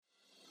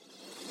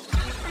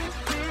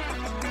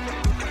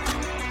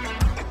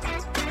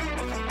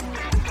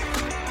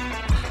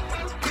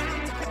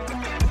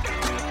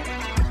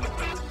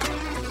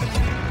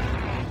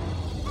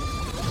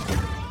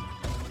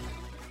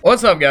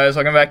What's up, guys?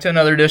 Welcome back to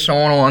another edition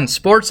of 101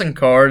 Sports and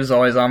Cards. As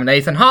always, I'm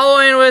Nathan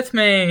Holloway, and with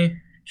me,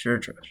 sure,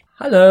 Trish.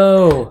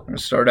 Hello. I'm going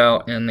to start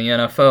out in the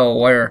NFL,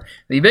 where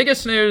the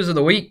biggest news of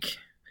the week,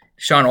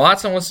 Deshaun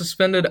Watson was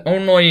suspended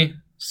only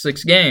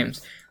 6 games.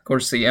 Of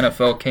course, the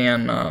NFL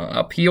can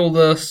appeal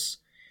this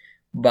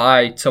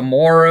by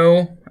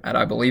tomorrow at,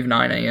 I believe,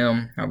 9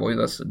 a.m. I believe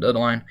that's the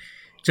deadline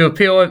to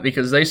appeal it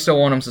because they still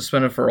want him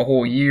suspended for a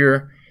whole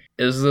year.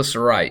 Is this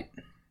right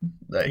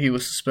that he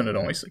was suspended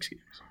only 6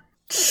 games?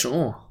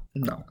 Sure.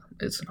 No,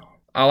 it's not.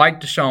 I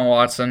like Deshaun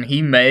Watson.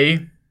 He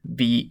may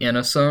be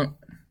innocent,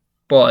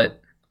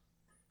 but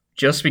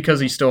just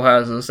because he still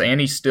has this and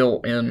he's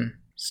still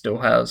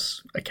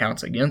has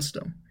accounts against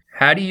him.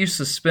 How do you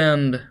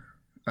suspend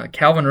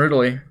Calvin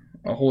Ridley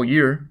a whole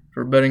year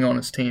for betting on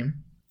his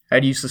team?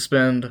 How do you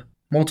suspend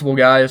multiple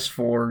guys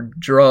for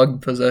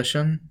drug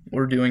possession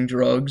or doing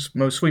drugs,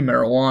 mostly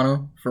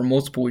marijuana, for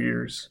multiple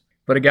years?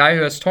 But a guy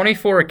who has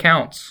 24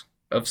 accounts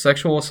of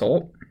sexual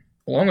assault,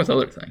 along with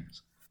other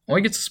things,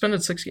 only gets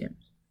suspended 6 games.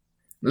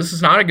 This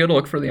is not a good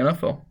look for the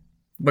NFL.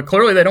 But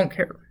clearly they don't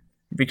care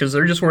because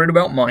they're just worried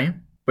about money.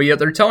 But yet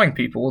they're telling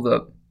people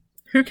that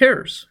who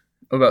cares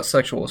about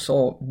sexual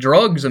assault?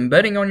 Drugs and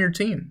betting on your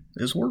team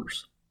is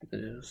worse. It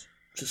is.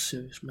 It's a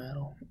serious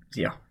matter.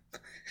 Yeah.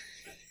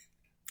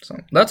 So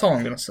that's all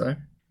I'm going to say.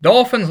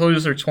 Dolphins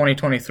lose their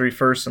 2023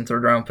 first and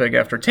third round pick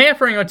after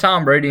tampering with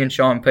Tom Brady and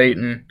Sean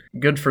Payton.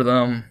 Good for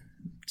them.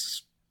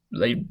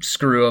 They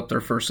screw up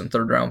their first and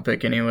third round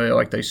pick anyway,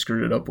 like they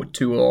screwed it up with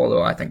Tua,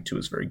 although I think Tua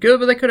is very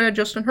good, but they could have had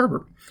Justin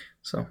Herbert.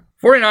 So,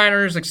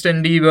 49ers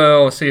extend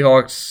Debo,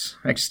 Seahawks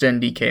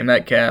extend DK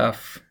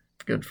Metcalf.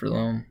 Good for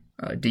them.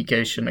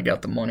 DK shouldn't have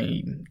got the money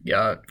he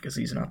got because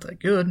he's not that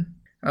good.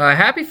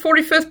 Happy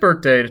 45th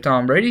birthday to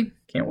Tom Brady.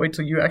 Can't wait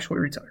till you actually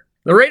retire.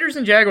 The Raiders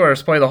and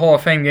Jaguars play the Hall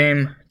of Fame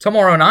game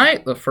tomorrow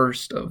night, the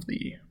first of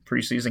the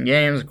preseason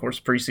games. Of course,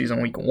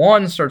 preseason week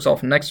 1 starts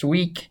off next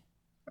week.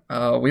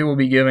 We will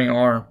be giving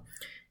our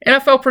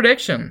NFL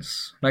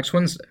predictions next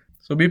Wednesday,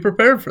 so be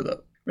prepared for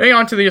that. Moving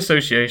on to the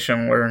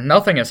association, where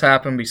nothing has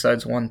happened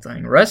besides one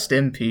thing. Rest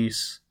in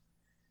peace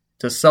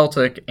to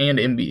Celtic and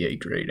NBA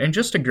great, and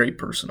just a great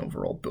person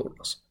overall, Bill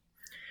Russell.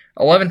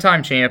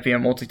 11-time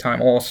champion,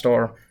 multi-time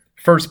All-Star,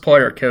 first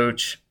player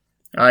coach.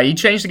 He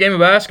changed the game of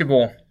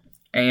basketball,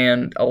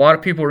 and a lot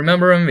of people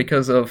remember him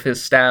because of his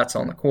stats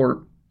on the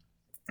court.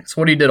 It's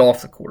what he did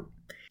off the court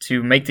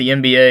to make the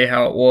NBA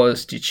how it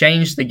was, to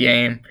change the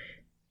game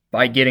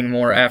by getting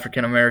more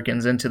African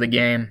Americans into the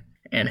game,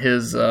 and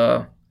his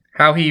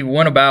how he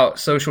went about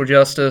social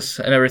justice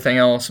and everything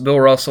else. Bill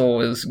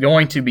Russell is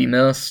going to be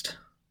missed.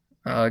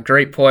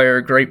 Great player,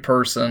 great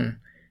person.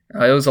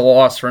 It was a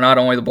loss for not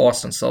only the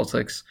Boston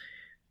Celtics,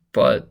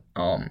 but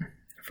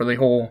for the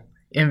whole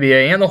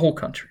NBA and the whole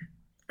country,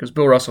 because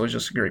Bill Russell is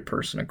just a great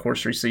person. Of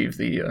course, received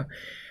the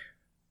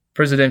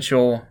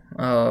Presidential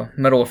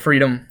Medal of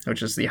Freedom,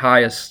 which is the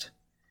highest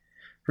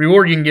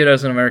reward you can get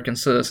as an American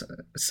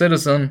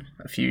citizen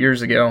a few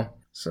years ago.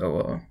 So,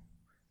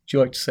 would you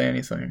like to say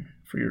anything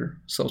for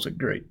your Celtic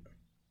great,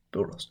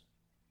 Bill Russell?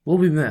 We'll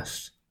be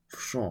missed, for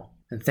sure.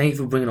 And thank you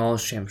for bringing all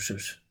those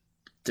championships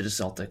to the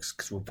Celtics,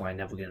 because we'll probably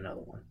never get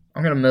another one.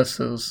 I'm going to miss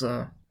his,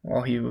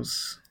 while he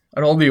was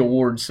at all the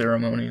award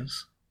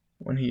ceremonies,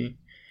 when he,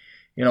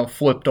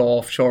 flipped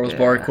off Charles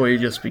Barkley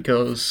just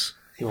because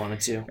he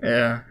wanted to.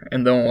 Yeah,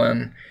 and then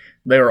when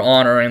they were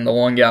honoring the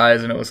one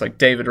guys, and it was like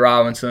David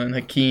Robinson,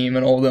 Hakeem,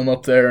 and all of them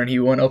up there, and he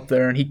went up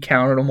there and he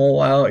counted them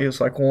all out. He was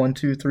like 1,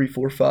 2, 3,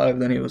 4, 5.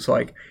 Then he was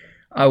like,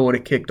 "I would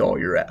have kicked all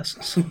your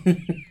asses."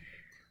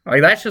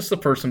 Like, that's just the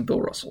person Bill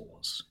Russell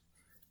was.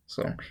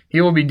 So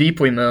he will be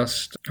deeply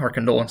missed. Our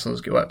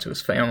condolences go out to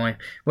his family.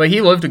 But he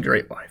lived a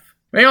great life.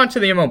 Moving on to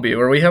the MLB,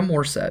 where we have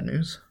more sad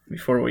news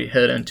before we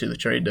head into the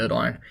trade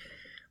deadline.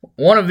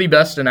 One of the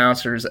best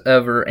announcers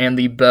ever and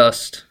the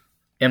best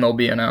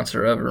MLB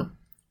announcer ever,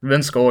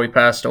 Vince Scully,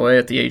 passed away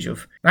at the age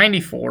of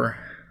 94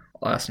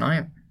 last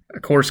night.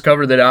 Of course,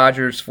 covered the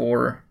Dodgers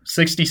for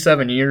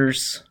 67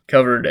 years,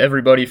 covered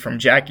everybody from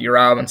Jackie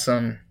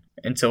Robinson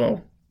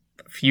until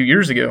a few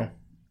years ago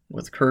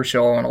with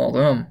Kershaw and all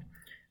them.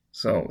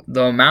 So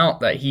the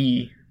amount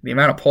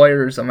of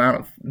players, the amount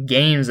of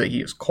games that he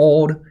has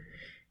called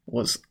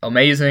was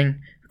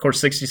amazing. Of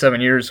course,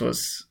 67 years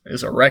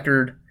is a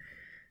record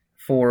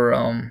for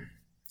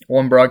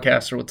one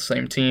broadcaster with the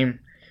same team.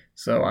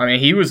 So,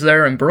 he was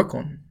there in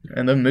Brooklyn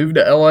and then moved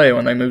to L.A.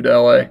 when they moved to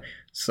L.A.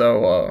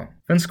 So,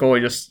 Vince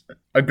Scully, just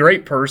a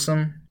great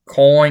person,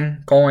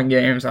 calling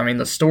games.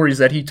 The stories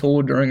that he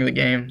told during the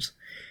games.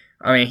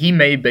 He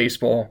made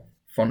baseball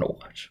fun to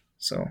watch.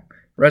 So,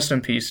 rest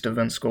in peace to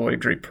Vince Scully, a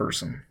great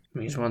person.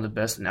 He's one of the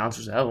best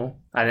announcers ever.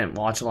 I didn't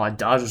watch a lot of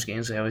Dodgers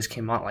games. They always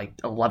came out like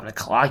 11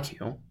 o'clock,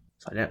 so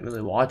I didn't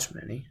really watch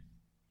many.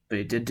 But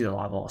he did do a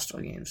lot of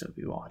All-Star games that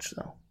we watched,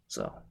 though.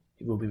 So,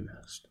 he will be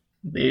missed.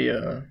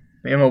 The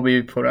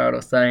MLB put out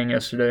a thing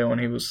yesterday when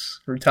he was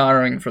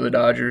retiring for the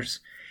Dodgers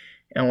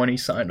and when he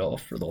signed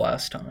off for the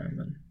last time,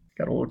 and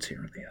got a little tear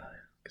in the eye.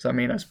 Because,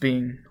 as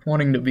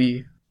wanting to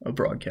be a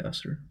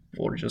broadcaster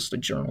or just a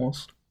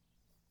journalist,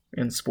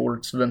 in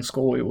sports. Vin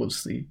Scully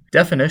was the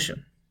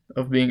definition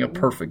of being a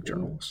perfect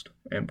journalist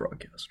and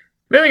broadcaster.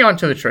 Moving on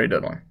to the trade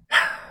deadline.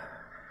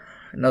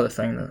 Another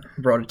thing that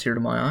brought a tear to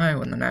my eye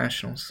when the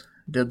Nationals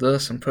did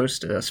this and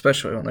posted it,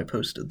 especially when they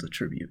posted the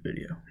tribute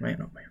video. Man,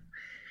 oh man.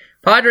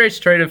 Padres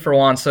traded for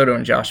Juan Soto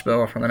and Josh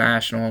Bell from the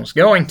Nationals.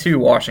 Going to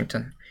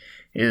Washington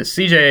is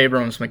C.J.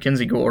 Abrams,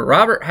 Mackenzie Gore,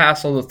 Robert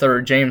Hassel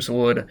III, James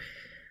Wood,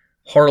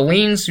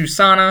 Harleen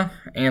Susana,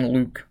 and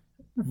Luke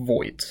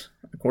Voigt.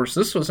 Of course,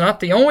 this was not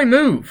the only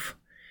move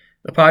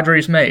the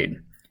Padres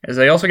made, as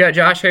they also got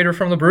Josh Hader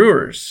from the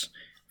Brewers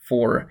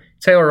for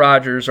Taylor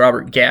Rogers,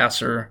 Robert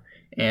Gasser,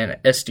 and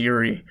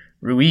Esteury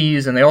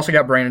Ruiz, and they also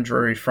got Brandon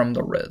Drury from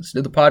the Reds.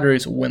 Did the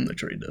Padres win the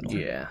trade deadline?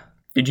 Yeah.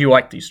 Did you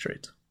like these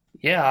trades?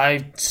 Yeah,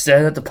 I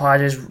said that the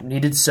Padres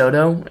needed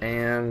Soto,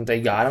 and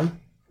they got him,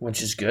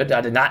 which is good.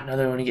 I did not know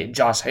they were going to get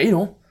Josh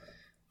Hader,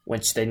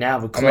 which they now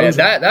have a closer.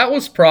 That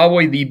was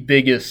probably the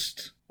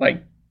biggest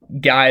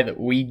guy that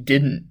we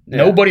didn't. Yeah.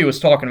 Nobody was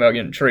talking about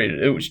getting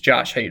traded. It was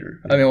Josh Hader.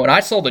 Yeah. I mean, when I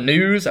saw the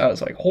news, I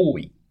was like,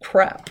 "Holy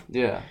crap!"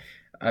 Yeah.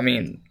 I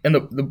mean,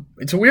 and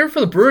it's weird for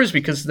the Brewers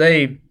because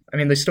they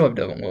still have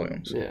Devin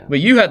Williams. Yeah. But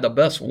you had the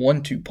best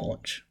 1-2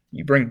 punch.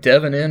 You bring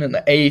Devin in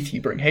the 8th.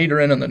 You bring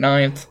Hader in the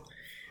 9th.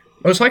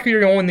 Most likely you're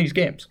going to win these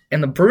games.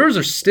 And the Brewers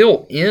are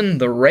still in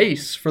the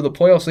race for the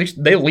playoffs.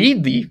 They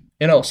lead the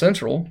NL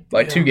Central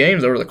by 2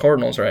 games over the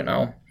Cardinals right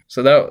now.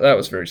 So that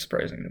was very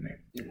surprising to me.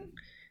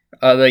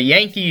 The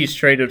Yankees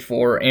traded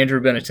for Andrew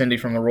Benintendi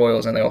from the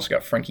Royals, and they also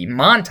got Frankie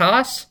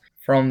Montas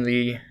from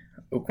the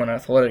Oakland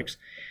Athletics.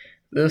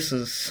 This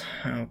is,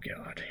 oh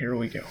God, here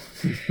we go.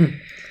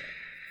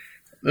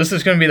 This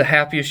is going to be the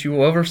happiest you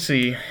will ever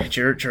see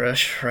Jarrett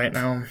Dresch right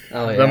now.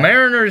 Oh, yeah. The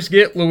Mariners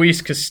get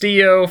Luis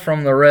Castillo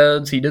from the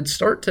Reds. He did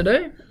start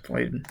today.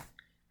 Played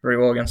very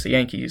well against the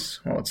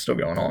Yankees. Well, it's still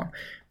going on.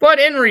 But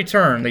in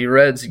return, the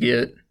Reds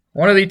get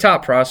one of the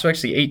top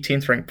prospects, the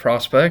 18th ranked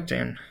prospect,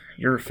 and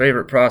your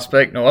favorite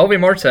prospect, Noelvi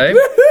Marte.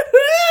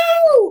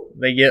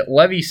 They get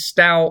Levi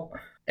Stout,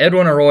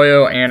 Edwin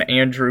Arroyo, and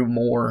Andrew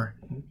Moore.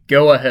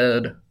 Go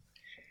ahead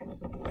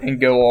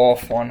and go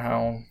off on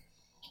how.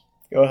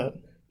 Go ahead.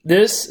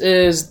 This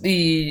is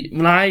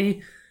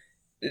when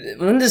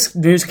this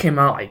news came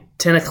out,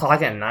 10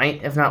 o'clock at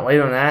night, if not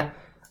later than that,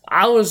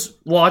 I was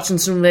watching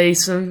some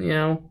racing,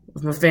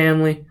 with my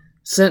family,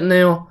 sitting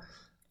there,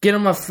 get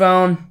on my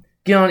phone,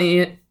 get on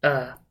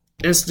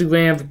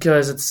Instagram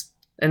because it's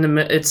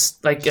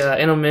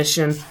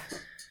intermission.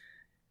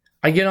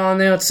 I get on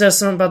there, it says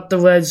something about the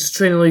Reds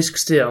trading Luis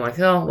Castillo. I'm like,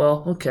 oh,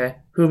 well, okay,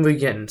 who are we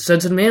getting?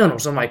 Said to the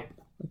Mariners. I'm like,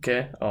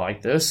 okay, I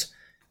like this.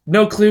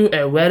 No clue,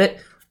 I read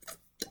it.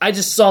 I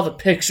just saw the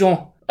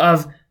picture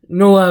of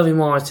Noelvi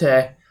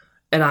Marte,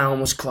 and I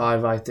almost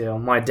cried right there.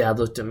 My dad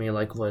looked at me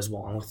like, what is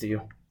wrong with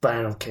you? But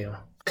I don't care,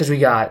 because we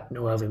got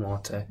Noelvi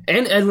Marte.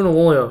 And Edwin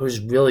Arroyo, who's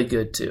really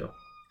good, too.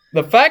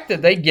 The fact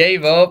that they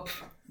gave up,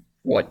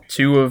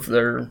 2 of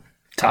their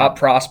top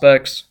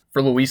prospects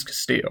for Luis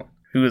Castillo,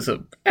 who is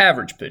an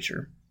average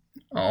pitcher.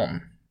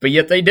 But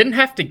yet they didn't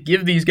have to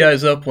give these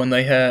guys up when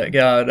they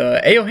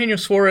got Eugenio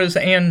Suarez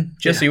and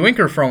Jesse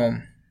Winker from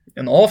them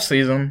in the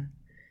offseason.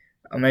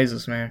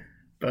 Amazes me.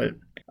 But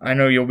I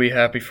know you'll be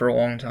happy for a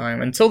long time.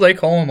 Until they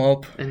call him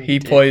up, he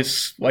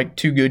plays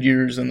 2 good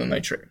years and then they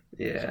trade.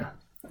 Yeah.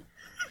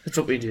 That's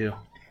what we do.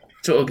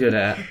 That's what we're good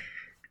at.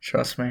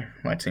 Trust me,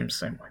 my team's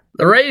the same way.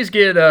 The Rays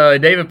get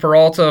David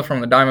Peralta from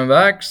the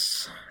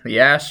Diamondbacks. The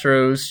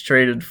Astros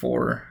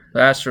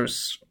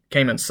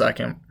came in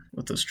second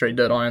with this trade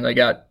deadline. They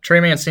got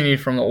Trey Mancini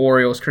from the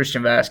Orioles,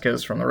 Christian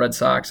Vasquez from the Red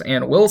Sox,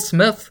 and Will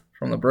Smith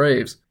from the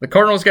Braves. The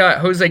Cardinals got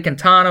Jose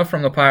Quintana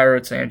from the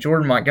Pirates and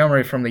Jordan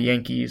Montgomery from the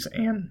Yankees,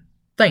 and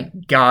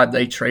thank God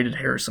they traded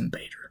Harrison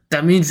Bader.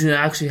 That means we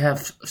actually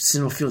have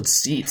single field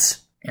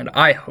seats. And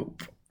I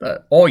hope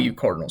that all you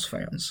Cardinals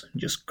fans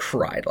just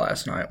cried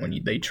last night when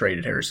they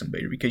traded Harrison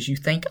Bader because you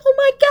think, oh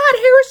my God,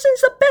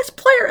 Harrison's the best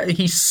player.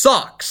 He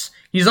sucks.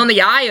 He's on the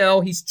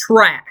IL. He's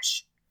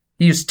trash.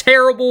 He is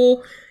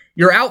terrible.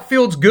 Your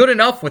outfield's good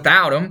enough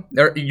without him.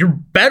 You're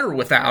better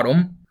without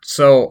him.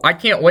 So I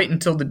can't wait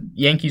until the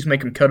Yankees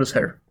make him cut his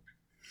hair.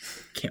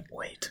 Can't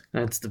wait.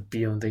 That's the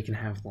deal. They can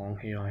have long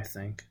hair, I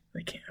think.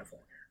 They can't have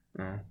long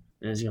hair. Oh,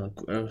 it's going to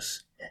look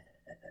gross.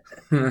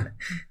 I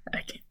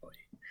can't wait.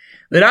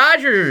 The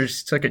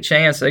Dodgers took a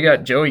chance. They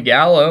got Joey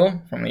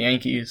Gallo from the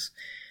Yankees.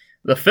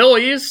 The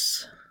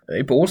Phillies,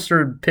 they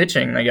bolstered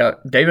pitching. They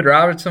got David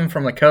Robertson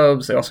from the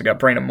Cubs. They also got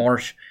Brandon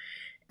Marsh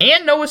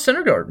and Noah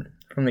Syndergaard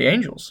from the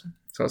Angels.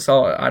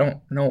 So I don't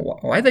know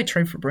why they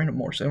trade for Brandon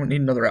Morse. They don't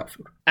need another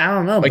outfielder. I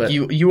don't know. But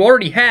you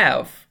already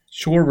have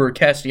Schwarber,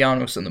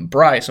 Castellanos, and then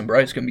Bryce, and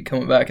Bryce is going to be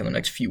coming back in the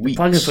next few weeks.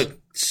 Probably going to put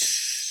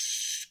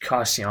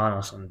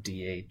Castellanos on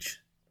DH.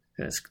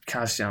 Because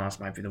Castellanos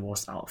might be the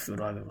worst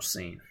outfielder I've ever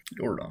seen.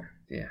 Jordan.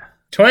 Yeah.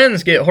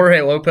 Twins get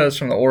Jorge Lopez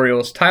from the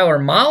Orioles, Tyler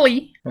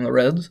Mahle from the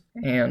Reds,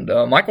 and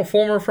Michael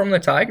Fulmer from the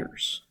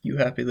Tigers. You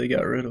happy they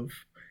got rid of...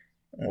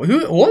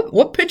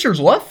 What pitcher's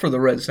left for the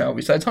Reds now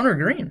besides Hunter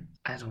Green?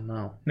 I don't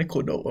know. Nick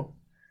Lodolo.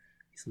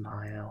 He's an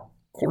IL.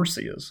 Of course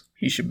he is.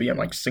 He should be in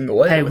like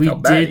single A. Hey, with we how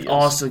bad he did is.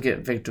 also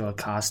get Victor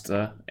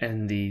Acosta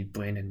and the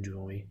Brandon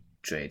Drury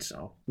trade,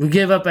 so we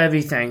give up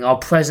everything. Our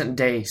present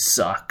day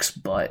sucks,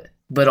 but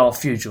our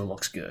future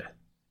looks good.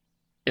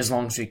 As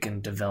long as we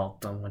can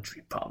develop them, which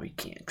we probably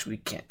can't, because we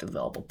can't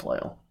develop a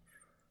player.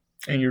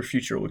 And your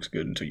future looks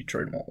good until you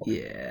trade them all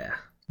away. Yeah.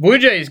 Blue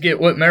Jays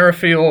get Whit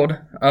Merrifield.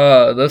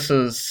 This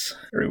is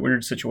a very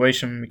weird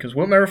situation because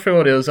Whit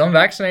Merrifield is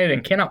unvaccinated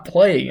and cannot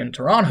play in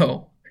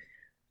Toronto.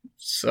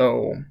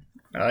 So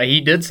he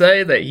did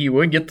say that he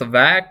would get the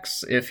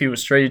vax if he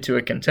was traded to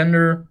a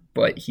contender,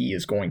 but he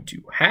is going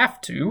to have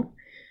to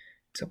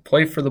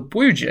play for the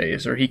Blue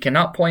Jays, or he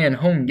cannot play in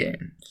home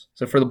games.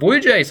 So for the Blue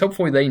Jays,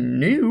 hopefully they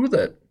knew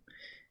that,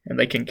 and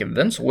they can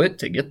convince Whit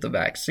to get the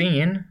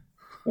vaccine,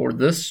 or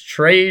this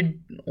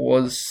trade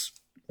was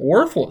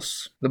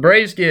worthless. The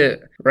Braves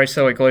get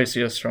Raisel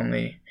Iglesias from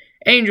the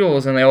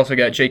Angels, and they also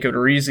got Jacob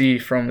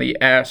DeRizzi from the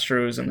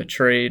Astros in the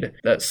trade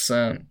that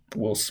sent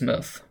Will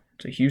Smith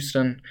to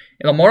Houston.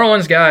 And the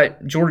Marlins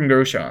got Jordan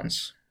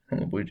Groshans from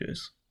the Blue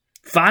Jays.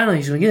 Finally,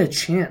 he's going to get a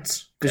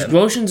chance. Because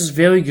Groshans is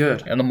very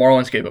good. And the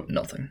Marlins gave up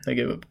nothing. They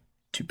gave up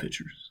 2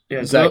 pitchers.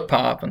 Yeah, Zach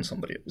Pop and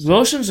somebody else.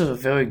 Groshans is a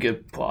very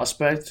good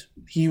prospect.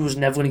 He was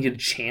never going to get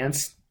a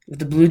chance with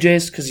the Blue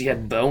Jays because he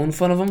had Bo in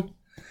front of him.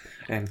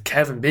 And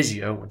Kevin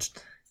Biggio, which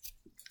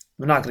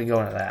we're not going to go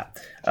into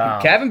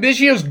that. Kevin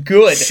Biggio's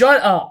good.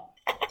 Shut up.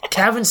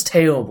 Kevin's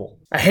terrible.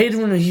 I hate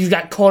when he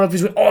got caught up.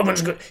 He's like, oh,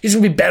 he's going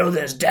to be better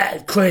than his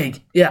dad,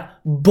 Craig. Yeah,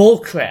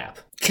 bullcrap.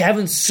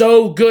 Kevin's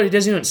so good, he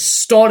doesn't even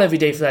start every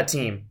day for that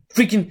team.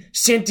 Freaking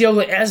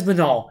Santiago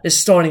Espinal is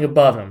starting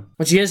above him,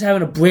 which he is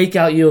having a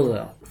breakout year,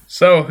 though.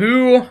 So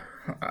who,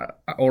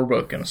 we're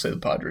both going to say the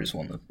Padres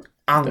won the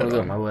I'm going to go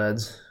with my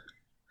Reds.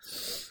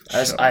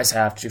 I just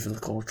have to for the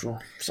cultural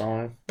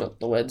song, but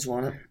the Reds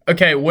won it.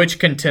 Okay, which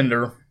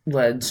contender?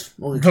 Reds.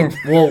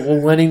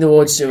 We're winning the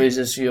World Series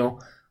this year.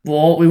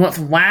 Well, we went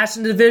from last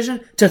in the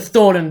division to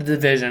third in the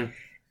division.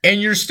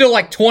 And you're still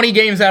like 20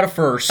 games out of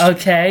first.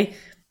 Okay.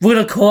 We're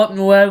going to call up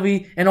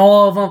Nuevi and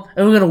all of them,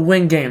 and we're going to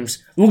win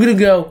games. We're going to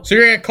go. So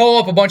you're going to call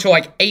up a bunch of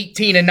like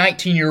 18 and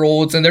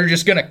 19-year-olds, and they're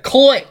just going to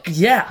click.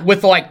 Yeah.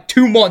 With like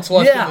 2 months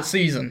left in the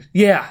season.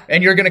 Yeah.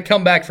 And you're going to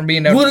come back from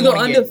being there. We're going to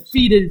go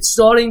undefeated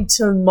starting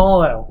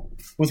tomorrow.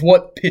 With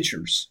what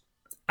pitchers?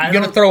 You're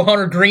going to throw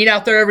Hunter Green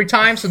out there every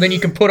time, so then you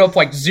can put up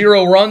like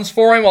 0 runs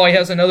for him while he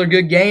has another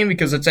good game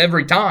because it's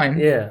every time.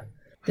 Yeah.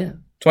 Yeah.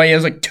 That's why he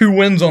has like 2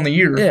 wins on the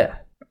year. Yeah.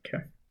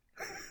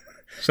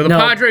 So the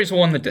Padres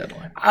won the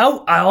deadline.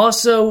 I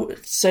also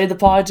say the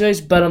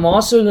Padres, but I'm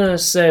also going to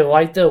say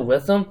right there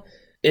with them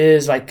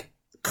is like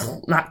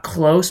not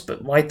close,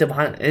 but right there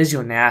behind is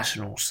your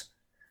Nationals.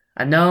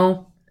 I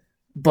know,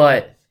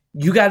 but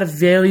you got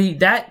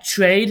that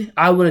trade,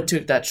 I would have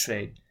took that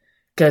trade.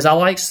 Because I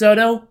like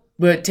Soto,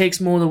 but it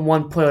takes more than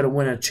one player to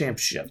win a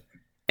championship.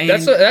 And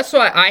that's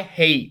why I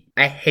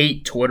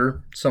hate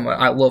Twitter.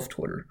 I love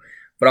Twitter.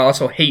 But I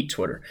also hate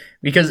Twitter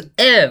because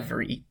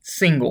every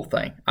single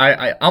thing,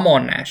 I'm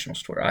on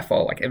Nationals Twitter. I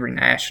follow like every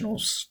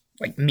Nationals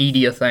like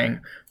media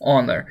thing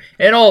on there.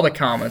 And all the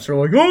comments are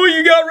like, oh,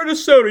 you got rid of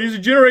Soto. He's a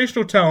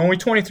generational talent, only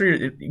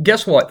 23.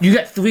 Guess what? You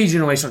got 3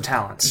 generational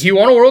talents. He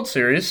won a World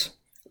Series.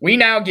 We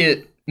now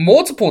get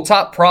multiple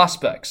top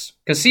prospects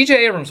because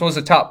C.J. Abrams was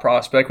a top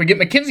prospect. We get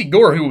Mackenzie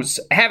Gore, who was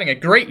having a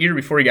great year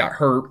before he got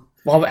hurt.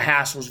 Robert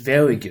Hass was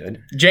very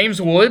good.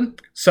 James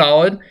Wood,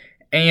 solid.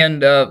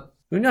 And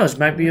who knows?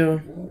 Might be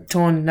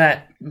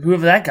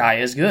whoever that guy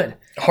is good.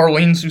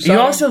 Harleen Susana. You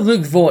also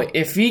Luke Voigt.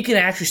 If he can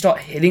actually start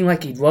hitting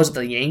like he was at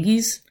the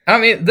Yankees. I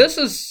mean,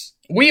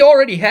 we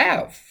already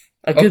have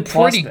a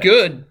pretty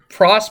good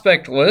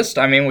prospect list.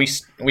 I mean,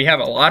 we have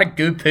a lot of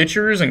good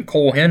pitchers, and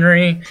Cole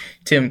Henry,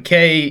 Tim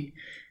Cade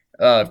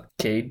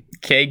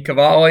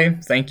Cavalli.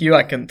 Thank you.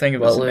 I couldn't think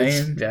of his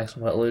name.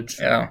 Jackson Rutledge.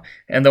 Yeah.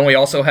 And then we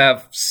also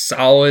have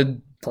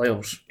solid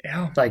players.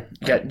 Yeah. Like,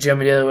 got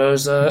Jimmy De La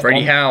Rosa.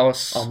 Freddie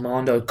House.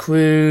 Armando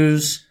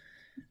Cruz.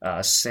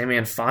 Sammy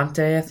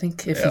Infante, I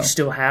think, if you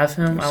still have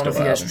him. I don't know if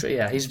he has.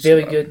 Yeah, he's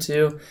very good,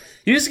 too.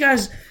 These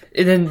guys,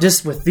 and then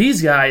just with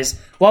these guys,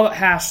 Robert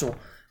Hassel,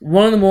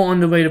 one of the more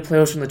underrated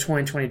players from the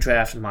 2020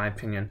 draft, in my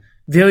opinion.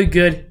 Very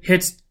good,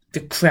 hits the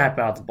crap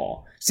out of the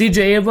ball.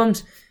 C.J.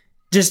 Abrams,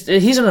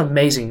 he's an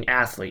amazing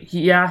athlete.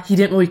 He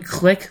didn't really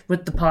click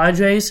with the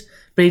Padres,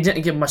 but he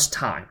didn't get much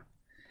time.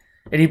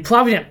 And he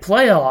probably didn't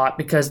play a lot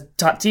because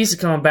Tatis is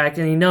coming back,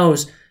 and he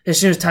knows as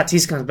soon as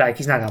Tatis comes back,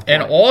 he's not going to play.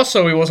 And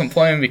also, he wasn't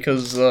playing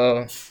because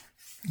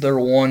there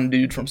one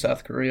dude from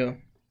South Korea.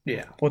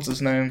 Yeah. What's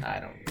his name? I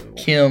don't know.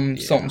 Kim,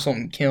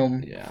 something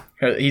Kim. Yeah.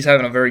 He's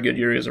having a very good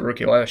year. He was a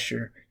rookie last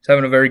year. He's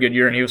having a very good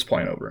year, and he was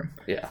playing over him.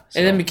 Yeah. So.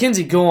 And then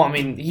Mackenzie Gore, I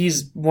mean,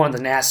 he's one of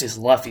the nastiest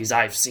lefties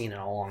I've seen in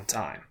a long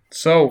time.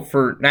 So,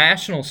 for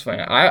Nationals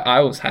fan, I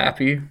was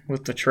happy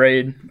with the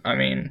trade. I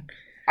mean,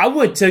 I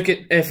would take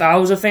it if I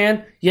was a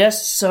fan.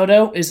 Yes,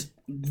 Soto is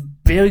a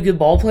very good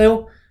ball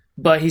player,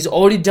 but he's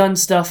already done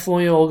stuff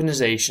for your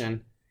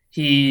organization.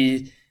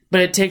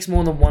 But it takes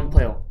more than one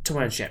player to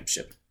win a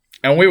championship.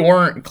 And we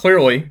weren't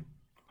clearly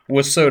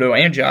with Soto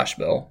and Josh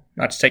Bell.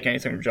 Not to take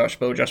anything from Josh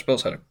Bell. Josh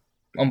Bell's had an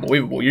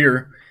unbelievable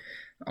year.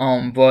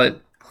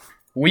 But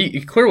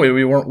we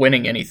weren't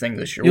winning anything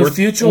this year.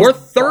 We're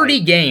 30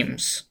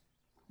 games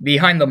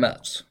behind the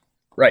Mets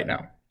right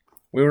now.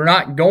 We were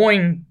not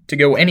going to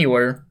go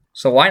anywhere,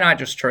 so why not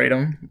just trade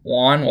him?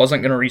 Juan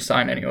wasn't going to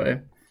re-sign anyway.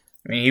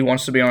 I mean, he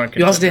wants to be on a contender.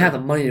 You also didn't have the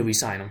money to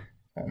re-sign him.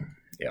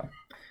 Yeah.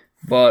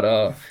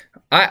 But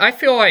I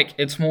feel like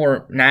it's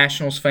more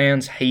Nationals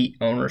fans hate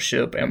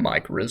ownership and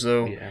Mike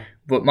Rizzo. Yeah.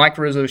 But Mike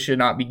Rizzo should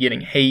not be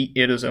getting hate.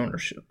 It is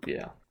ownership.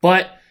 Yeah.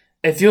 But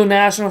if you're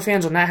National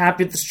fans are not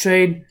happy with this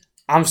trade,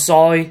 I'm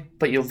sorry,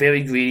 but you're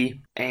very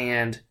greedy.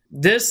 And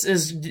this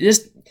is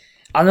just,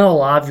 I know a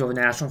lot of you are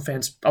National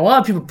fans. A lot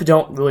of people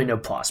don't really know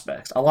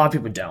prospects. A lot of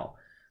people don't.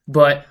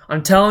 But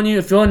I'm telling you,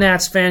 if you're a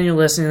Nats fan, you're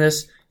listening to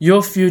this,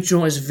 your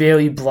future is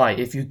very bright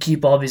if you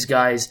keep all these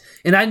guys.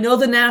 And I know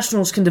the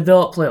Nationals can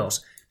develop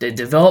players. They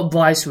developed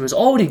Bryce, who was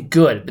already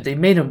good, but they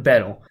made him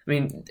better. I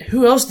mean,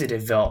 who else did they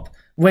develop?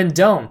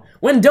 Wendell.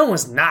 Wendell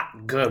was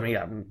not good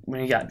when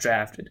he got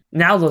drafted.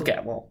 Now look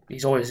at,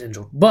 he's always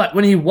injured. But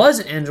when he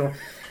wasn't injured,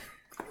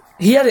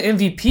 he had an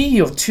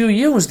MVP of 2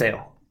 years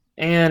there.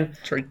 And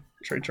Trey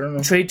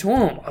Turner. Trey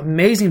Turner,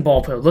 amazing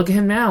ball player. Look at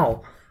him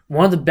now.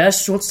 One of the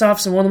best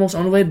shortstops and one of the most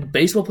underrated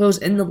baseball players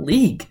in the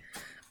league.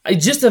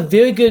 Just a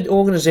very good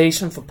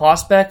organization for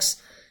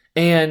prospects,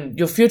 and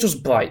your future's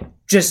bright.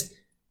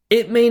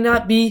 It may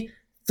not be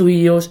 3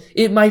 years,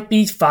 it might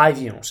be 5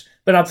 years,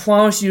 but I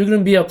promise you, you're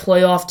going to be a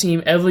playoff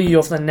team every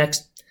year for the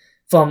next,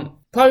 from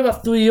probably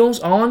about 3 years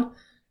on,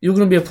 you're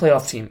going to be a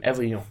playoff team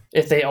every year.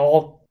 If they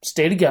all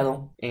stay together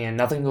and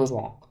nothing goes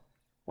wrong.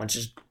 Which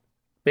is,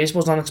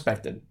 baseball's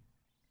unexpected.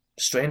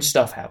 Strange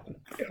stuff happen.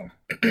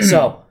 Yeah.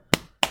 So,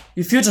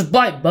 your future's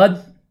bright,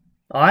 bud.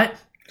 Alright?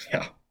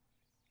 Yeah.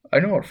 I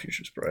know our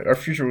future's bright. Our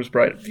future was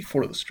bright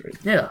before this trade.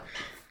 Yeah.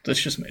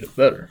 This just made it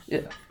better.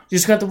 Yeah. You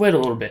just got to wait a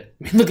little bit.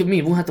 I mean, look at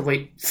me. We'll have to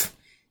wait.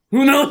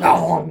 Who knows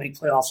how long to make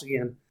playoffs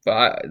again.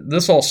 But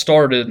this all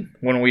started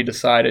when we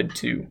decided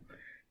to.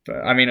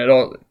 I mean, it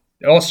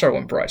all started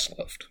when Bryce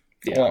left.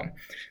 Yeah.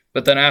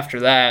 But then after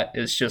that,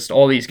 it's just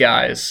all these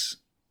guys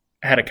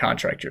had a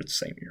contract year the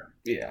same year.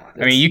 Yeah.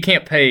 I mean, you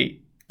can't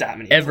pay that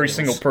many every players.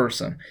 single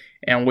person.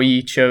 And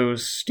we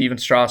chose Steven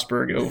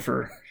Strasburg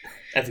over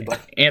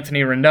everybody.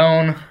 Anthony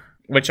Rendon,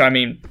 which, I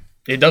mean,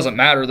 it doesn't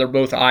matter. They're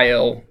both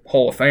IL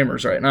Hall of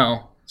Famers right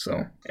now.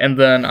 So, and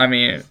then, I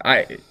mean,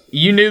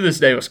 you knew this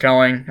day was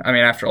coming. I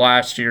mean, after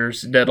last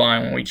year's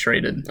deadline when we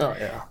traded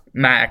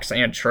Max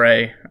and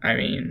Trey. I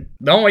mean,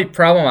 the only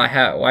problem I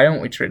have, why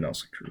don't we trade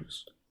Nelson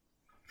Cruz?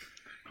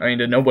 I mean,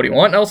 did nobody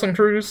want Nelson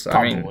Cruz?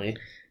 Probably.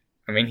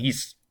 I mean,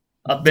 he's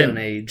up been to an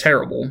age.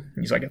 Terrible.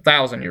 He's like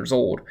 1,000 years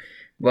old.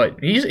 But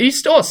he's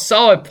still a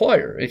solid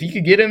player. If you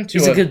could get him to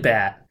he's a good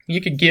bat.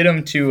 You could get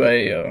him to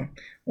a,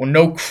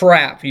 no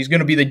crap, he's going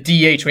to be the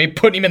DH. I mean,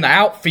 putting him in the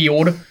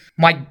outfield,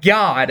 my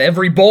God,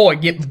 every ball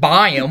would get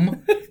by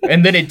him,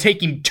 and then it'd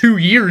take him 2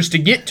 years to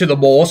get to the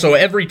ball, so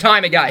every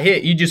time it got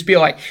hit, you'd just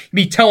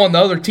be telling the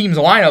other team's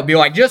lineup, be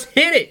like, just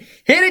hit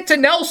it to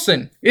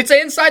Nelson. It's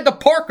inside the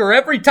Parker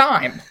every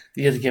time.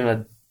 You have to give him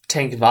a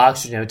tank of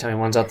oxygen every time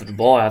he runs out to the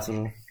ball after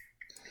him.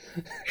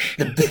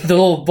 The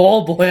little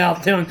ball boy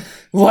out there in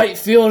right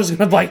field is going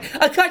to be like,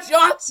 I got your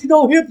oxygen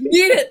over here if you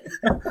need it.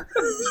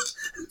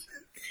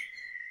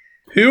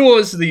 Who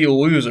was the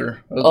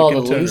loser of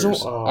the contenders? The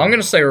loser? I'm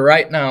going to say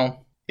right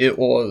now it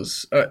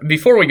was,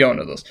 before we go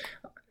into this,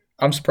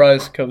 I'm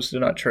surprised Cubs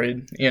did not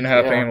trade Ian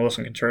Happ and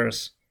Wilson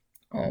Contreras.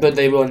 But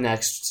they will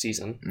next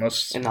season. More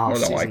than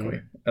likely.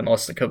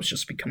 Unless the Cubs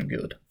just become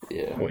good.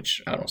 Yeah.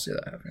 Which I don't see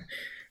that happening.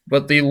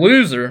 But the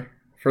loser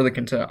for the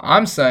contender,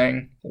 I'm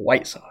saying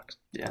White Sox.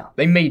 Yeah.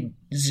 They made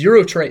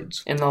 0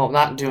 trades. And they're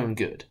not doing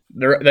good.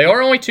 They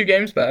are only 2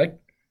 games back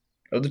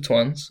of the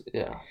Twins.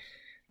 Yeah.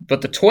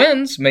 But the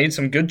Twins made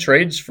some good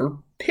trades for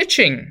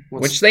pitching,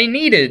 which they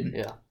needed.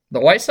 Yeah.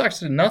 The White Sox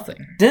did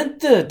nothing.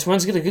 Didn't the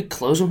Twins get a good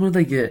closer? Who did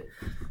they get?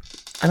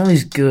 I know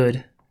he's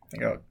good. They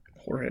got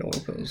Jorge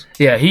Lopez.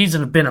 Yeah, he's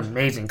been an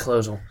amazing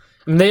closer.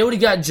 I mean, they already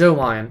got Joe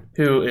Lyon,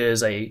 who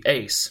is a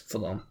ace for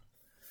them.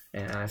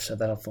 And I've said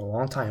that for a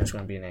long time, he's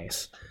going to be an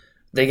ace.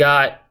 They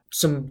got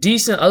some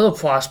decent other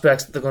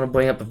prospects that they're going to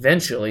bring up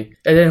eventually.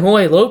 And then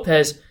Jorge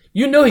Lopez,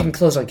 you know he can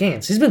close out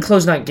games. He's been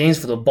closing out games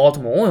for the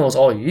Baltimore Orioles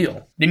all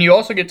year. Didn't you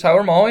also get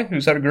Tyler Mahle,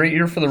 who's had a great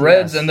year for the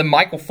Reds, and then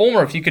Michael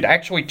Fulmer, if you could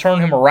actually turn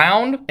him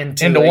around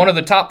into one of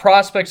the top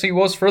prospects he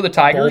was for the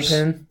Tigers?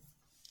 Bullpen.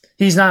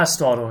 He's not a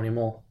starter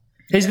anymore.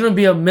 He's going to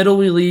be a middle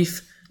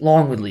relief,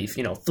 long relief.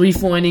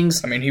 3-4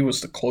 innings. I mean, he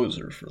was the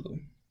closer for the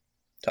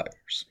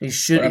Tigers. He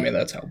should. But, I mean,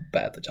 that's how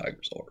bad the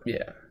Tigers are.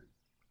 Yeah.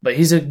 But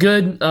he's a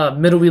good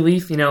middle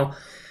relief.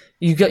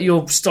 You got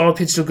your star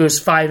pitcher goes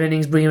 5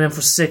 innings, bring him in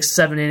for 6,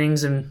 7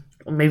 innings, and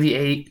maybe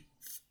 8,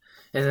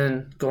 and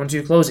then go into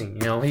your closing.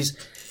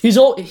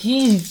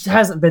 He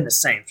hasn't been the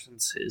same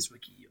since his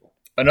rookie year.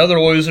 Another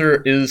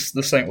loser is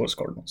the St. Louis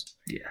Cardinals.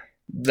 Yeah.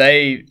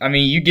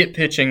 You get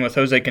pitching with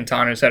Jose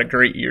Quintana, who's had a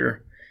great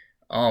year.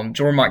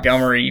 Jordan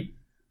Montgomery,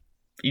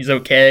 he's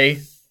okay.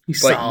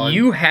 He's but solid.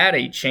 You had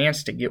a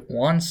chance to get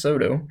Juan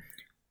Soto,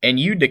 and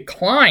you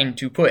declined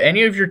to put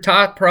any of your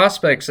top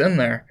prospects in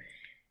there.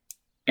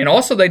 And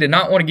also, they did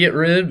not want to get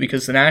rid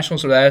because the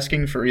Nationals were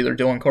asking for either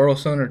Dylan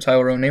Carlson or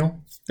Tyler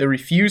O'Neill. They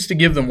refused to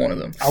give them one of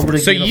them.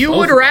 So you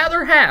would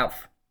rather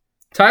have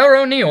Tyler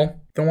O'Neill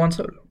than Juan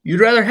Soto.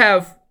 You'd rather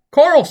have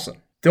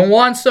Carlson than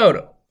Juan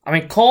Soto. I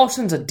mean,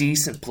 Carlson's a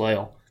decent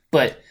player,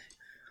 but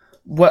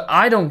what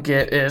I don't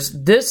get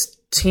is this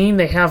team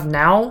they have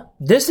now,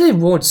 this is a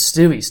World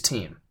Series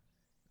team.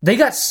 They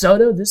got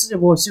Soto. This is a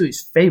World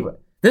Series favorite.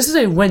 This is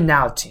a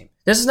win-now team.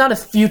 This is not a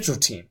future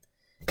team.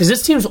 Because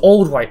this team's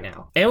old right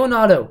now.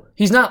 Arenado,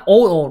 he's not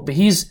old, but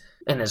he's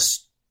in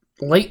his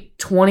late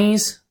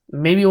 20s,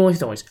 maybe early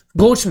 30s.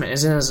 Goldschmidt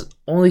is in his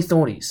early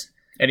 30s.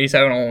 And he's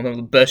having one of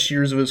the best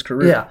years of his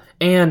career. Yeah,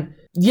 and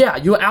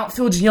your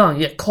outfield's young.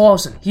 You got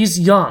Carlson, he's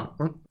young.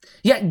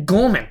 You got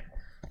Gorman,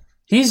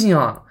 he's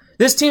young.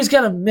 This team's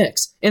got a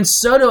mix. And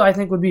Soto, I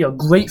think, would be a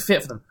great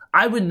fit for them.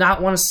 I would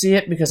not want to see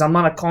it because I'm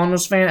not a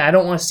Cardinals fan. I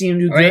don't want to see him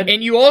do good. Right,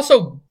 and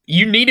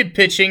you needed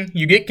pitching.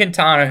 You get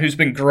Quintana, who's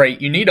been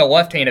great. You need a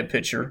left-handed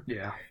pitcher.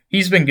 Yeah.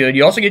 He's been good.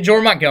 You also get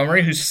Jordan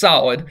Montgomery, who's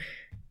solid.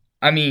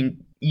 I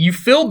mean, you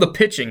filled the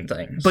pitching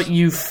things. But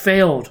you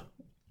failed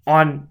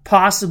on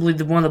possibly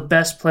one of the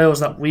best players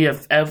that we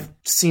have ever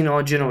seen in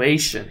our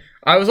generation.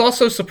 I was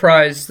also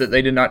surprised that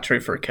they did not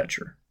trade for a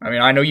catcher. I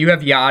mean, I know you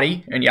have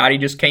Yachty, and Yachty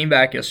just came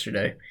back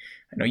yesterday.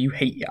 I know you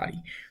hate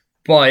Yachty.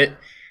 But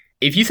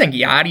if you think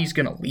Yachty's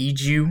going to lead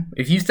you,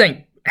 if you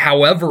think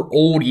however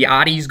old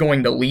Yachty's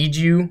going to lead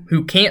you,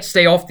 who can't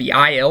stay off the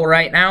IL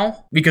right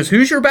now, because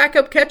who's your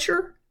backup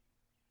catcher?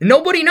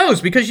 Nobody knows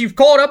because you've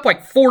called up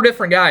like 4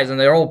 different guys and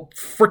they're all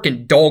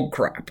freaking dog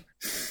crap.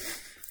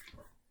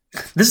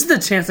 This is the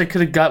chance they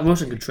could have got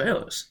Wilson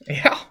Contreras.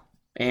 Yeah.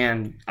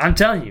 And I'm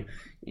telling you,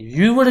 if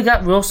you would have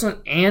got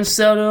Wilson and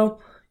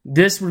Soto,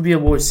 this would be a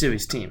World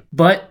Series team.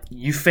 But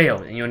you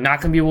failed, and you're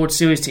not going to be a World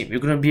Series team. You're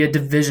going to be a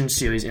division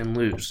series and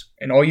lose.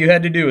 And all you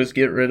had to do is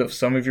get rid of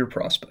some of your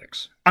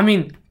prospects. I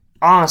mean,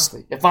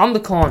 honestly, if I'm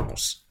the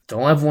Cardinals,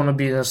 don't ever want to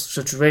be in this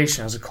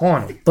situation as a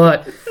Cardinal.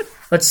 But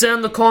let's say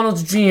I'm the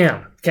Cardinals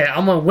GM. Okay,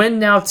 I'm a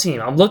win-now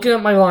team. I'm looking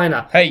at my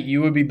lineup. Hey,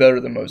 you would be better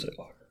than Mose.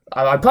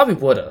 I probably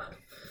would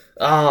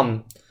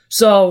have.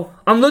 So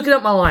I'm looking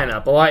at my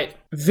lineup, all right?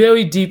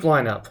 Very deep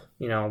lineup.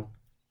 You know,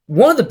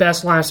 one of the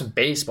best lineups in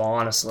baseball,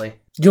 honestly.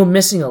 You're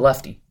missing a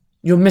lefty.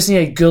 You're missing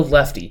a good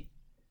lefty.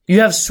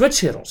 You have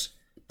switch hitters,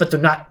 but they're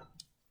not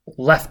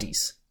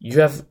lefties. You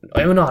have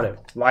Arenado,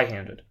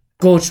 right-handed.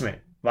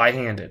 Goldschmidt,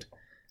 right-handed.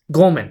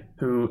 Gorman,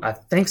 who I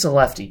think's a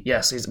lefty.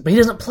 Yes, but he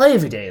doesn't play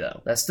every day,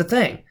 though. That's the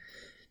thing.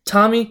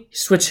 Tommy,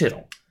 switch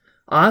hitter.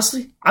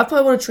 Honestly, I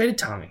probably would have traded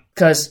Tommy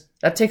because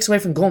that takes away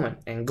from Gorman.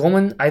 And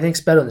Gorman, I think,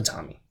 is better than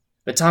Tommy.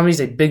 But Tommy's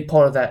a big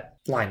part of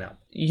that lineup.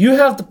 You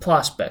have the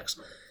prospects.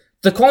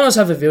 The Cardinals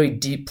have a very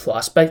deep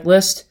prospect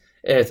list.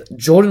 It's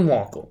Jordan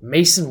Walker,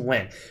 Mason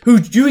Wynn, who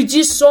you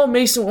just saw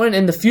Mason Wynn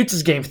in the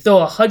Futures game throw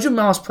 100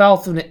 miles per hour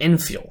through the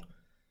infield.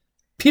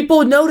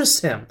 People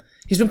noticed him.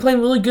 He's been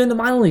playing really good in the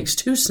minor leagues,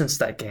 too, since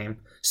that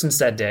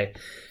day.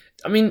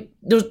 I mean,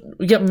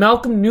 we got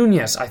Malcolm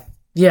Nunez.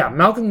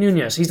 Malcolm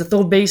Nunez. He's a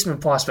third baseman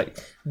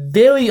prospect.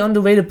 Very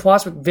underrated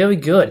prospect, very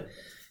good.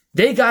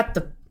 They got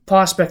the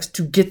prospects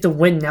to get the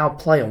win-now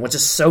player, which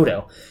is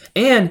Soto.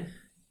 And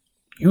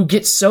you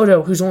get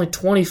Soto, who's only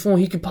 24.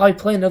 He could probably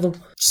play another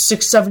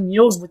 6-7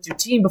 years with your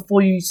team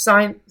before you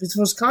sign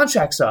his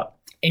contracts up.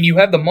 And you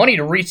have the money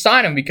to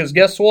re-sign him because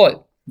guess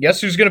what?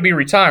 Guess who's going to be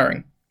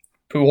retiring?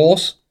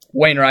 Pujols,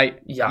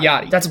 Wainwright,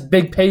 Yachty. That's a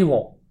big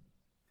payroll.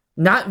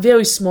 Not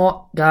very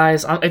smart,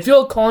 guys. If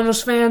you're a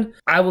Cardinals fan,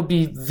 I would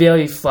be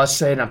very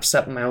frustrated and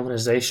upset with my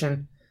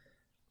organization.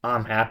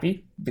 I'm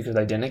happy because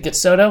I didn't get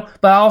Soto,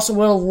 but I also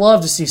would have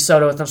loved to see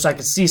Soto with them so I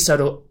could see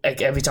Soto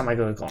like every time I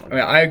go to Cardinals. I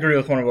mean, I agree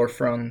with one of our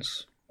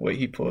friends. What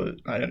he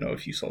put, I don't know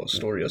if you saw his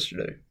story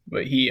yesterday,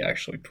 but he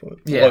actually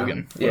put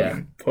Logan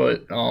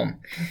put on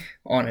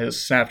his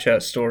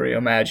Snapchat story.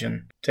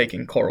 Imagine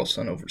taking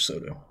Carlson over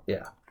Soto.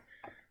 Yeah.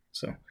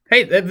 So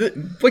hey,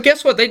 but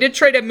guess what? They did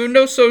trade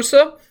Edmundo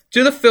Sosa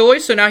to the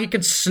Phillies, so now he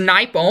can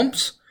snipe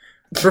umps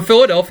for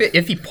Philadelphia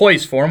if he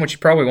plays for him, which he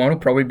probably won't. He'll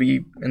probably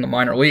be in the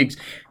minor leagues.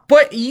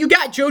 But you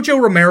got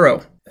JoJo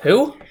Romero.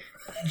 Who?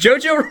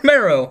 JoJo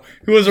Romero,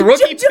 who was a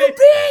rookie.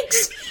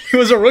 Who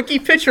was a rookie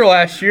pitcher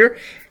last year.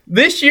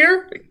 This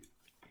year,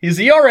 his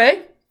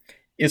ERA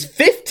is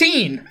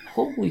 15.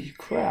 Holy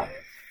crap.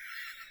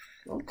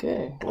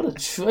 Okay. What a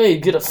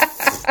trade. Get a...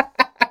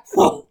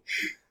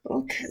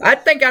 Okay. I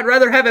think I'd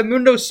rather have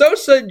Edmundo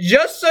Sosa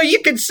just so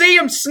you can see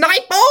him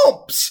snipe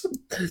umps.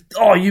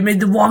 Oh, you made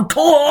the wrong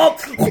call.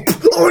 I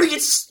want to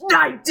get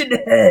sniped in the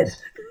head.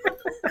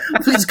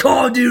 It's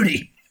Call of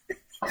Duty.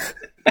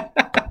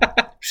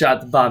 Shot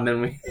at the bottom,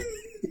 didn't we?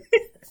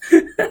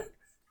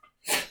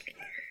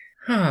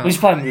 We should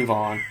probably move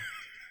on.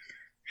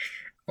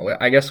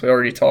 I guess we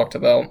already talked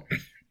about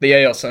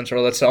the AL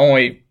Central. That's the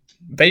only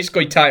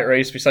basically tight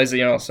race besides the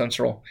NL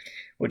Central,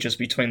 which is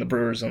between the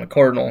Brewers and the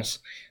Cardinals,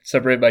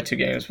 separated by 2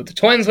 games. But the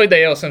Twins lead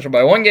the AL Central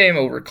by 1 game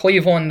over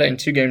Cleveland and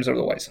 2 games over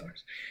the White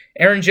Sox.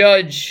 Aaron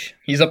Judge,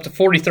 he's up to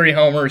 43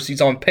 homers.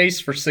 He's on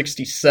pace for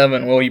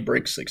 67. Will he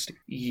break 60?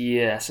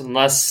 Yes,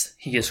 unless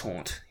he gets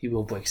horned. He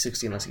will break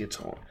 60 unless he gets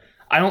horned.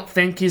 I don't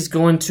think he's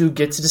going to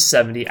get to the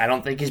 70. I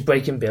don't think he's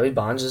breaking Barry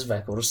Bonds'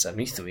 record of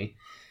 73.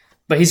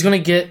 But he's going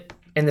to get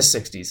in the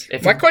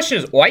 60s. My question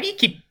is, why do you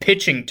keep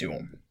pitching to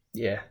him?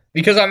 Yeah.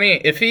 Because, I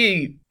mean,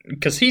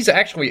 because he's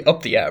actually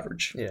up the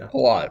average a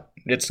lot.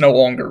 It's no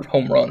longer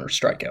home run or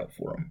strikeout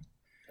for him.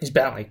 He's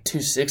batting like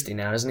 260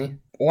 now, isn't he?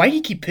 Why do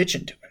you keep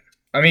pitching to him?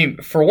 I mean,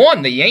 for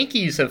one, the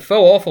Yankees have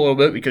fell off a little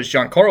bit because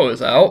Giancarlo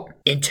is out.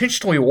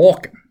 Intentionally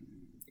walking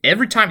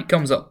every time he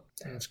comes up.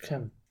 It's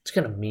kind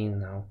of mean,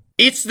 though.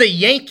 It's the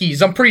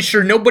Yankees. I'm pretty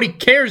sure nobody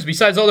cares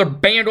besides other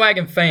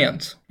bandwagon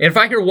fans. And if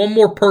I hear one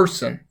more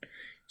person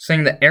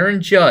saying that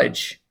Aaron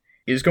Judge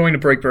is going to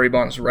break Barry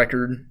Bonds'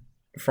 record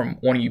from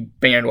one of you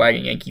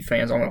bandwagon Yankee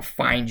fans, I'm going to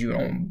find you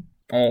and I'm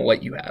going to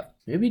let you have.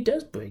 Maybe he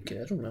does break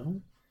it. I don't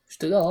know.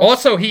 Still got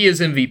also, he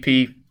is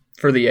MVP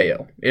for the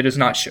AL. It is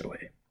not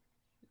Shohei.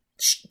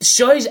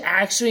 Shohei's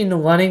actually in the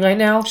running right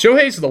now?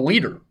 Shohei's the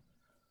leader.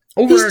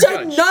 He's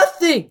done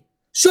nothing!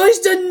 Shohei's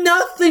done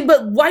nothing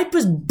but wipe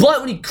his butt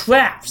when he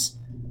craps.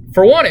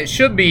 For one, it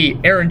should be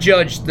Aaron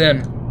Judge,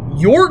 then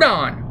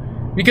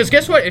Yordan. Because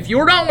guess what? If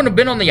Yordan would have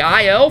been on the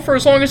IL for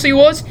as long as he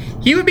was,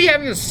 he would be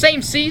having the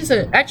same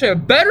season, actually a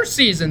better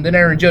season than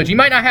Aaron Judge. He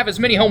might not have as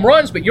many home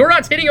runs, but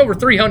Yordan's hitting over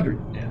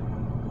 300. Yeah.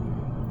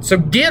 So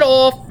get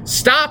off.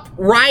 Stop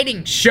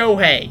riding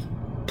Shohei,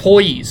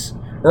 please.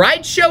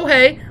 Ride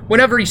Shohei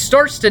whenever he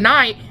starts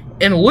tonight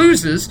and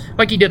loses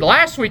like he did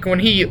last week when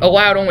he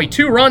allowed only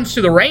 2 runs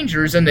to the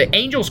Rangers and the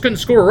Angels couldn't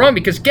score a run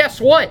because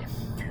guess what?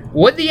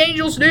 What'd the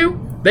Angels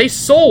do? They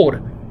sold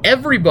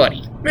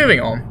everybody. Moving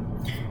on.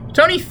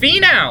 Tony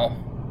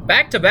Finau,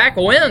 back-to-back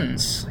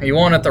wins. He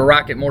won at the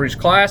Rocket Mortgage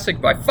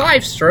Classic by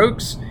 5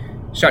 strokes.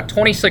 Shot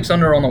 26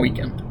 under on the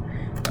weekend.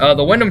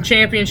 The Wyndham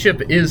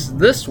Championship is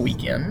this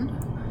weekend.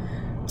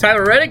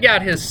 Tyler Reddick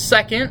got his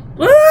second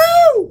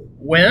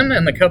win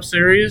in the Cup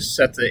Series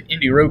at the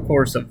Indy Road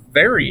Course. A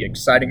very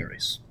exciting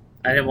race.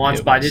 I didn't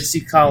watch, but I did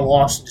see Kyle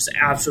Lawson just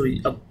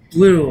absolutely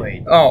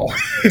obliterate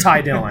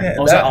Ty Dillon. What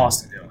was that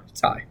Austin doing?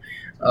 Ty.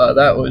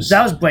 That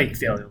was brake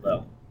failure,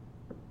 though.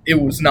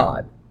 It was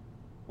not.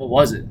 What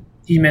was it?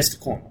 He missed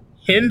the corner.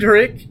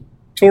 Hendrick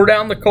tore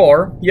down the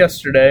car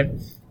yesterday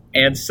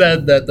and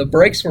said that the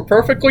brakes were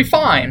perfectly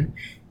fine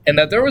and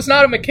that there was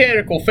not a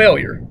mechanical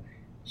failure.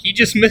 He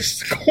just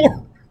missed the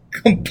corner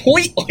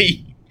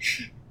completely.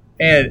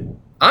 And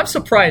I'm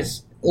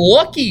surprised,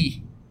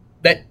 lucky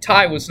that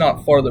Ty was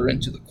not farther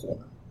into the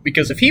corner.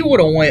 Because if he would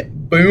have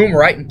went boom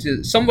right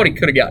into, somebody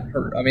could have gotten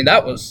hurt. I mean,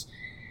 that was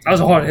a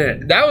hard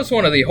hit. That was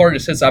one of the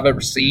hardest hits I've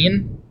ever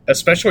seen,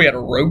 especially at a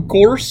road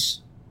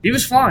course. He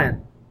was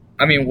flying.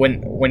 I mean,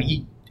 when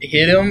he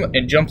hit him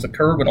and jumped the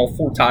curb and all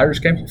 4 tires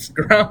came off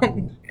the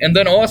ground. And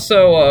then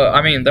also,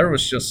 there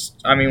was just,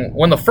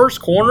 when the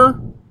first corner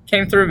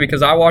came through,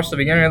 because I watched the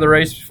beginning of the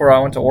race before I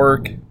went to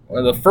work,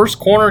 when the first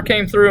corner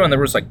came through and there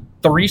was like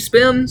 3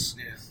 spins,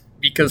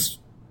 because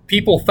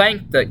people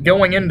think that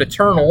going into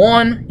turn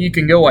 1, you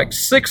can go like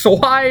 6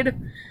 wide.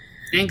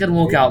 Ain't going to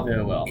work out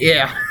very well.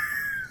 Yeah.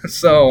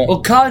 So.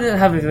 Well, Kyle didn't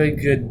have a very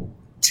good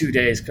 2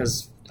 days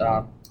because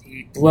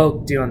he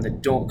broke during the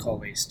Don't Call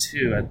race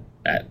too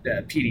at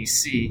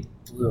PDC.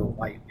 Blew a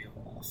white wheel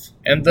off.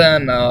 And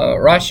then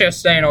Ross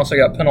Chastain also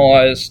got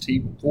penalized.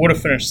 He would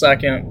have finished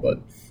second, but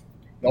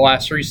the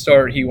last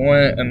restart he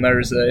went, and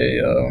there's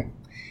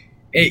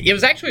it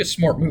was actually a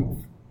smart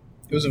move.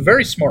 It was a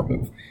very smart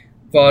move.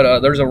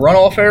 But there's a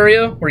runoff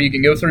area where you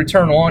can go through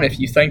turn 1 if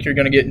you think you're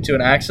going to get into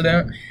an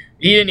accident.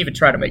 He didn't even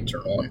try to make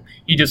turn 1.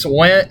 He just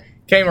went,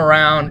 came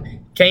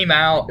around, came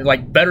out,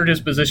 like bettered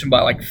his position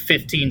by like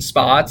 15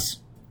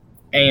 spots,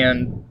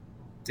 and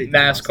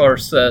NASCAR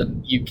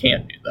said you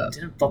can't do that.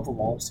 Didn't Bubba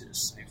Wallace do the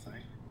same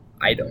thing?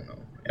 I don't know.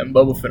 And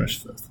Bubba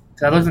finished 5th.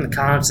 I looked in the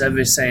comments,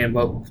 everybody's saying,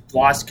 well,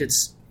 Wallace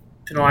gets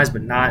penalized,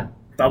 but not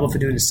Bubba for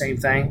doing the same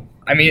thing.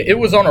 I mean, it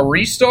was on a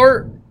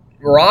restart.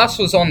 Ross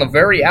was on the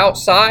very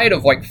outside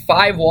of like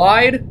 5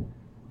 wide.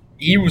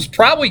 He was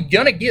probably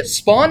going to get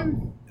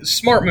spun.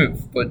 Smart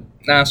move, but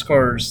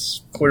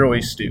NASCAR's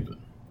clearly stupid.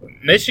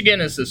 Michigan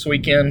is this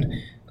weekend.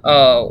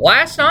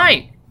 Last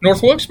night,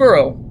 North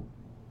Wilkesboro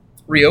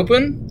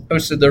reopened,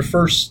 hosted their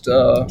first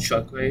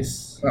truck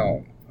race.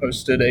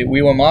 Hosted a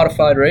wheel and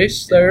modified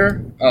race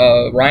there.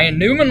 Ryan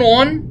Newman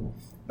won.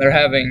 They're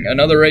having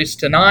another race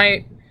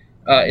tonight.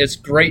 It's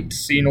great to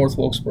see North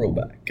Wilkesboro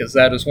back because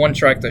that is one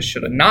track that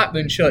should have not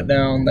been shut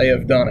down. They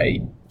have done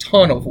a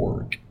ton of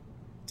work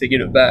to get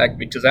it back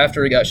because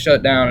after it got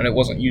shut down and it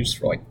wasn't used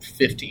for like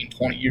 15,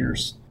 20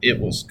 years, it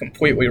was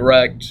completely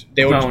wrecked.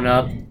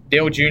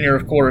 Dale Jr.,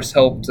 of course,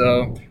 helped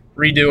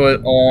redo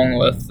it along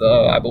with,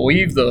 I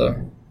believe,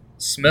 the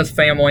Smith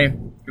family,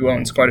 who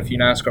owns quite a few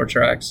NASCAR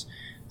tracks.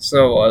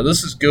 So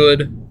this is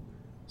good.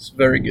 It's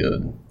very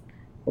good.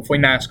 Hopefully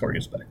NASCAR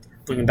gets back there.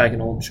 Bringing back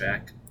an old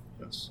track.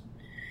 Yes.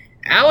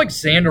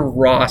 Alexander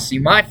Rossi,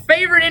 my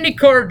favorite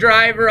IndyCar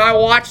driver. I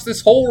watched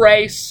this whole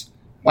race.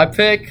 My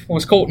pick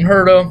was Colton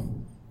Herta.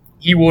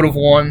 He would have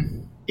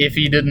won if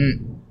he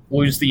didn't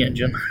lose the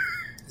engine.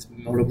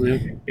 Motor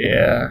blew.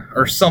 Yeah,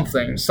 or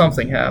something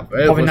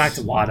happened. Probably knocked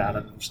the watt out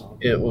of him or something.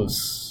 It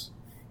was,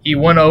 he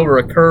went over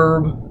a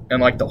curb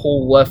and like the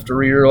whole left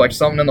rear, like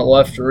something in the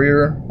left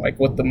rear, like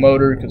with the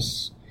motor,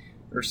 because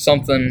there's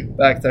something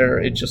back there,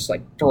 it just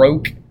like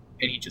broke,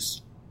 and he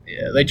just,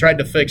 they tried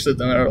to fix it,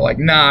 then they were like,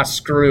 nah,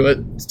 screw it.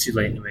 It's too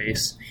late in the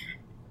race.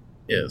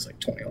 Yeah, it was like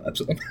 20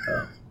 laps of them.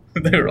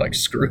 They were like,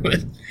 screw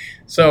it.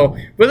 So,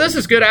 but this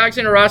is good.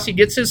 Alexander Rossi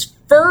gets his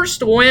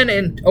first win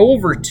in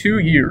over 2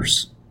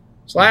 years.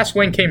 His last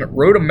win came at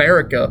Road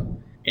America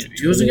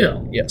 2 years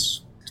ago.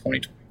 Yes,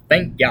 2020.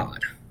 Thank God,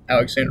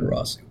 Alexander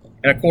Rossi.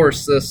 And of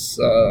course, this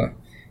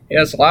he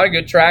has a lot of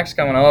good tracks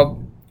coming up.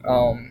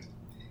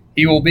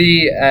 He will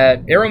be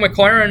at Arrow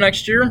McLaren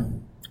next year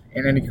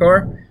in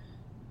IndyCar.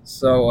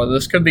 So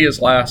this could be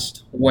his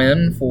last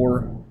win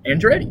for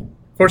Andretti.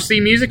 Of course,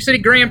 the Music City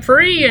Grand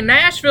Prix in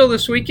Nashville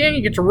this weekend.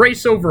 You get to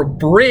race over a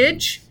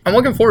bridge. I'm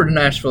looking forward to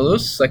Nashville.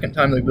 This is the second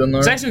time they've been there.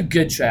 It's actually a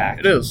good track.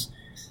 It is.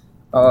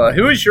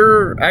 Who is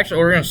your...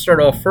 Actually, we're going to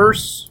start off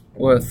first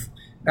with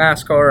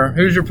NASCAR.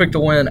 Who's your pick to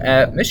win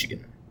at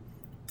Michigan?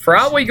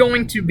 Probably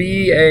going to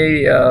be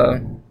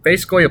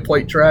basically a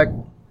plate track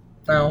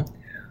now.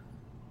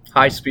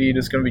 High speed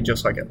is going to be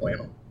just like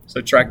Atlanta.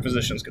 So track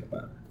position is going to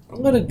matter.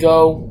 I'm going to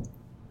go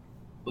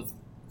with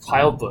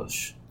Kyle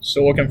Busch.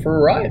 Still looking for a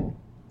ride?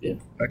 Yeah.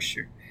 Next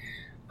year.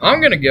 I'm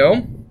going to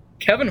go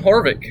Kevin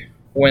Harvick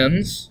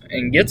wins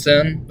and gets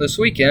in this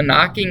weekend,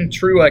 knocking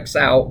Truex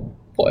out.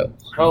 Playoff.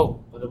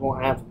 Oh, but it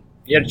won't happen.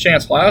 He had a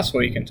chance last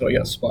week until he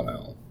got spun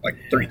out like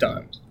 3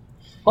 times.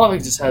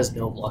 Harvick just has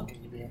no luck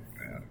anymore.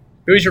 Yeah.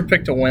 Who's your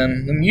pick to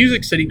win the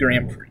Music City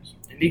Grand Prix?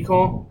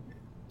 IndyCar?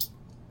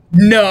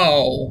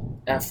 No.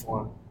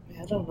 F1.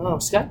 I don't know.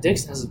 Scott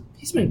Dixon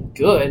he's been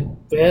good,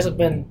 but he hasn't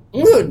been.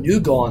 I'm going to New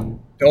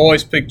Gone. They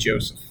always pick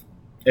Joseph.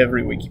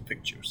 Every week you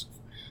pick Joseph.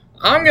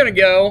 I'm going to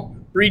go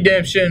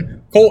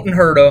redemption. Colton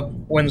Herta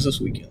wins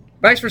this weekend.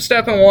 Max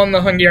Verstappen won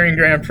the Hungarian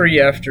Grand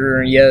Prix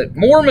after yet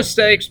more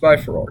mistakes by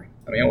Ferrari.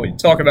 I mean, we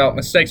talk about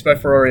mistakes by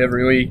Ferrari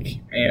every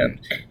week,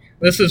 and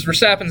this is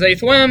Verstappen's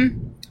 8th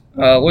win.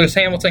 Lewis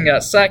Hamilton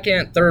got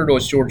 2nd. 3rd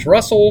was George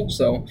Russell.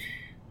 So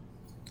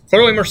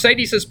clearly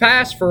Mercedes has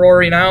passed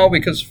Ferrari now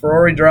because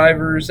Ferrari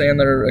drivers and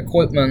their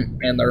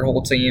equipment and their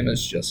whole team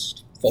is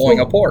just falling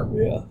apart.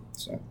 Yeah.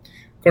 So,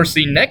 of course,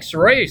 the next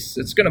race,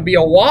 it's going to be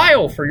a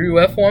while for you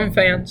F1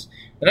 fans.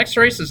 The next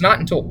race is not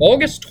until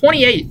August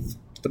 28th,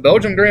 the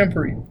Belgian Grand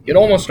Prix. Get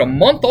almost a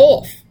month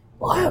off.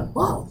 Why a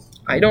month?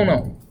 I don't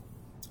know.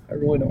 I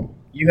really don't.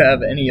 You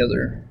have any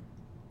other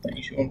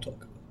things you want to talk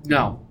about?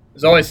 No.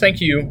 As always,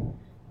 thank you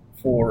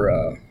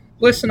for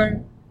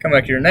listening. Come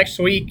back here next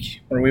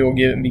week where we will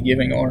be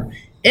giving our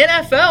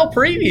NFL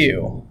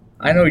preview.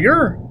 I know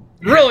you're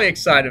really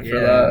excited for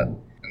that.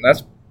 And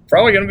that's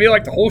probably going to be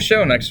like the whole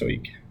show next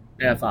week.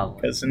 Yeah,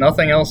 probably. Because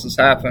nothing else has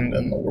happened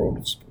in the world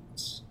of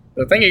sports.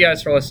 So thank you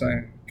guys for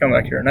listening. Come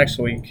back here next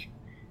week.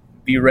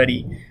 Be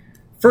ready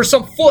for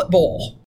some football.